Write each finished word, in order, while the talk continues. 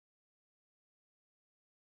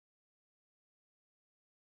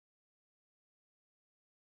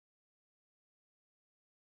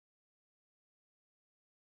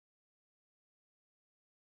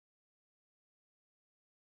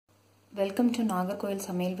Welcome to Nagercoil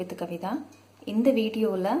சமையல் with Kavitha. இந்த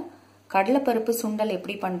வீடியோவில் கடலைப்பருப்பு சுண்டல்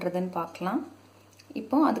எப்படி பண்ணுறதுன்னு பார்க்கலாம்.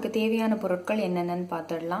 இப்போ அதுக்கு தேவையான பொருட்கள் என்னென்னு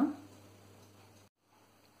பார்த்துடலாம்.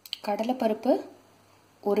 கடலைப்பருப்பு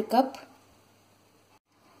 1 கப்,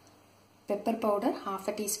 பெப்பர் பவுடர்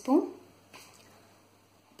 1/2 டீஸ்பூன்,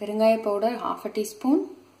 பெருங்காய பவுடர் 1/2 டீஸ்பூன்,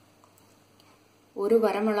 1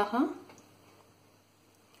 வரமிளகாய்,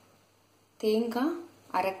 தேங்காய்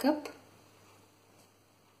 1/2 கப்,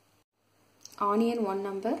 ஆனியன் 1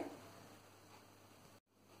 நம்பர்,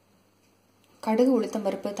 கடுகு உளுத்தம்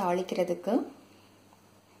பருப்பு தாளிக்கிறதுக்கு,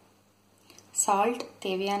 சால்ட்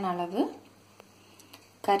தேவையான அளவு,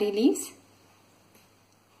 கறி லீவ்ஸ்,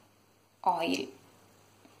 ஆயில்.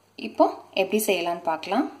 இப்போ எப்படி செய்யலாம்னு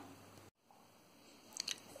பார்க்கலாம்.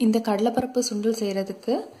 இந்த கடலைப்பருப்பு சுண்டல்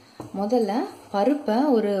செய்யறதுக்கு முதல்ல பருப்பை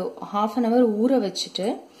ஒரு 1/2 hour ஊற வச்சுட்டு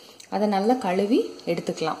அதை நல்லா கழுவி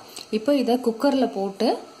எடுத்துக்கலாம். இப்போ இதை குக்கரில் போட்டு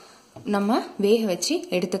நம்ம வேக வச்சு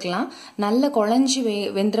எடுத்துக்கலாம். நல்ல குழஞ்சி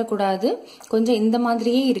வெந்துடக்கூடாது, கொஞ்சம் இந்த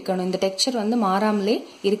மாதிரியே இருக்கணும். இந்த டெக்ஸ்சர் மாறாமலே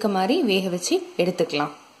இருக்க மாதிரி வேக வச்சு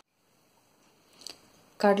எடுத்துக்கலாம்.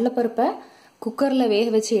 கடலைப்பருப்பை குக்கரில் வேக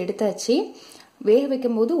வச்சு எடுத்தாச்சு. வேக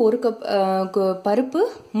வைக்கும் போது 1 கப் பருப்பு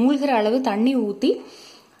மூழ்கிற அளவு தண்ணி ஊற்றி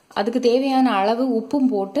அதுக்கு தேவையான அளவு உப்பும்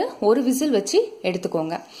போட்டு 1 விசில் வச்சு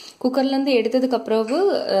எடுத்துக்கோங்க. குக்கர்லேருந்து எடுத்ததுக்கு அப்புறம்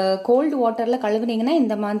கோல்டு வாட்டரில் கழுவுனீங்கன்னா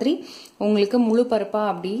இந்த மாதிரி உங்களுக்கு முழு பருப்பா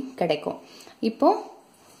அப்படி கிடைக்கும். இப்போ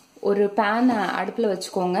ஒரு பேன் அடுப்பில்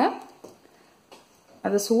வச்சுக்கோங்க.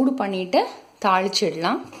 அதை சூடு பண்ணிட்டு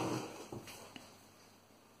தாளிச்சிடலாம்.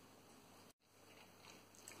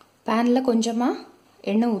 பேனில் கொஞ்சமாக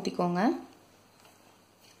எண்ணெய் ஊற்றிக்கோங்க.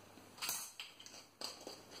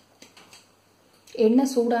 எண்ணெய்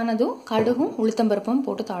சூடானதும் கடுகும் உளுத்தம்பருப்பும்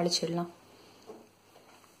போட்டு தாளிச்சிடலாம்.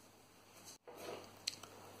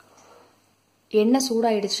 எண்ணெய்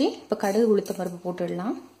சூடாயிடுச்சு. இப்போ கடுகு உளுத்தம்பருப்பு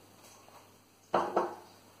போட்டுடலாம்.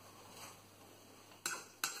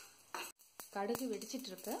 கடுகு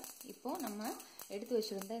வெடிச்சிட்டு இருக்கு. இப்போ நம்ம எடுத்து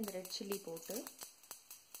வச்சிருந்த இந்த ரெட் சில்லி போட்டு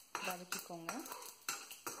வதக்கிக்கோங்க.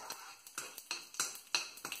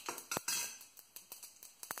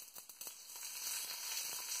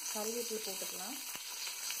 கறிவேப்பிலை போட்டுக்கலாம்.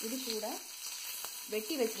 இது கூட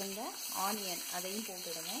வெட்டி வச்சிருந்த ஆனியன் அதையும்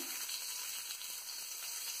போட்டுடணும்.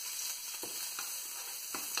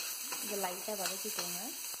 இதை லைட்டாக வதக்கிக்கோங்க.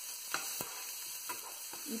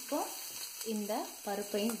 இப்போ இந்த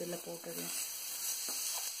பருப்பையும் இதில் போட்டுடலாம்.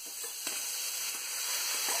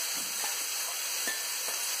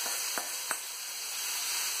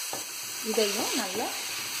 இதையும் நல்லா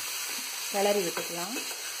கிளறி விட்டுக்கலாம்.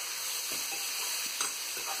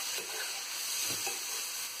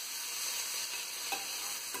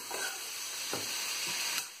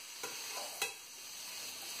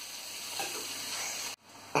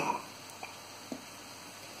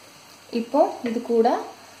 இப்போ இது கூட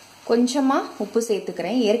கொஞ்சமா உப்பு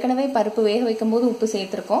சேர்த்துக்கிறேன். ஏற்கனவே பருப்பு வேக வைக்கும் போது உப்பு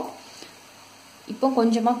சேர்த்துருக்கோம். இப்போ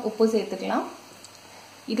கொஞ்சமா உப்பு சேர்த்துக்கலாம்.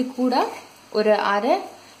 இது கூட ஒரு 1/2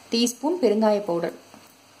 டீஸ்பூன் பெருங்காய பவுடர்,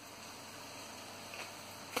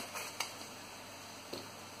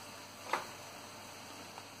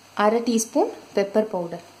 அரை டீஸ்பூன் பெப்பர்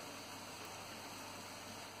பவுடர்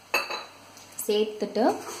சேர்த்துட்டு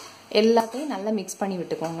எல்லாத்தையும் நல்லா மிக்ஸ் பண்ணி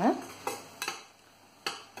விட்டுக்கோங்க.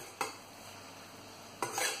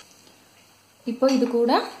 இப்போ இது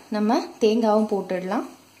கூட நம்ம தேங்காவும் போட்டுடலாம்.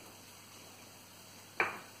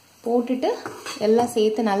 போட்டுட்டு எல்லாம்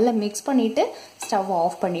சேர்த்து நல்லா மிக்ஸ் பண்ணிட்டு ஸ்டவ்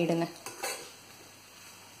ஆஃப் பண்ணிடுங்க.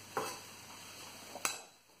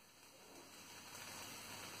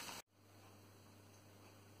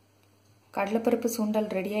 கடலைப்பருப்பு சுண்டல்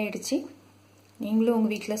ரெடி ஆயிடுச்சு. நீங்களும்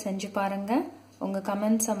உங்கள் வீட்டில் செஞ்சு பாருங்க. உங்கள்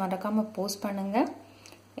கமெண்ட்ஸை மறக்காமல் போஸ்ட் பண்ணுங்க.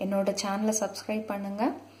 என்னோட சேனலை சப்ஸ்கிரைப் பண்ணுங்க.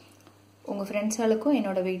 உங்கள் ஃப்ரெண்ட்ஸ்களுக்கும்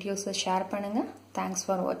என்னோட வீடியோஸை ஷேர் பண்ணுங்கள். தேங்க்ஸ்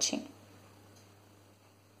ஃபார் வாட்சிங்.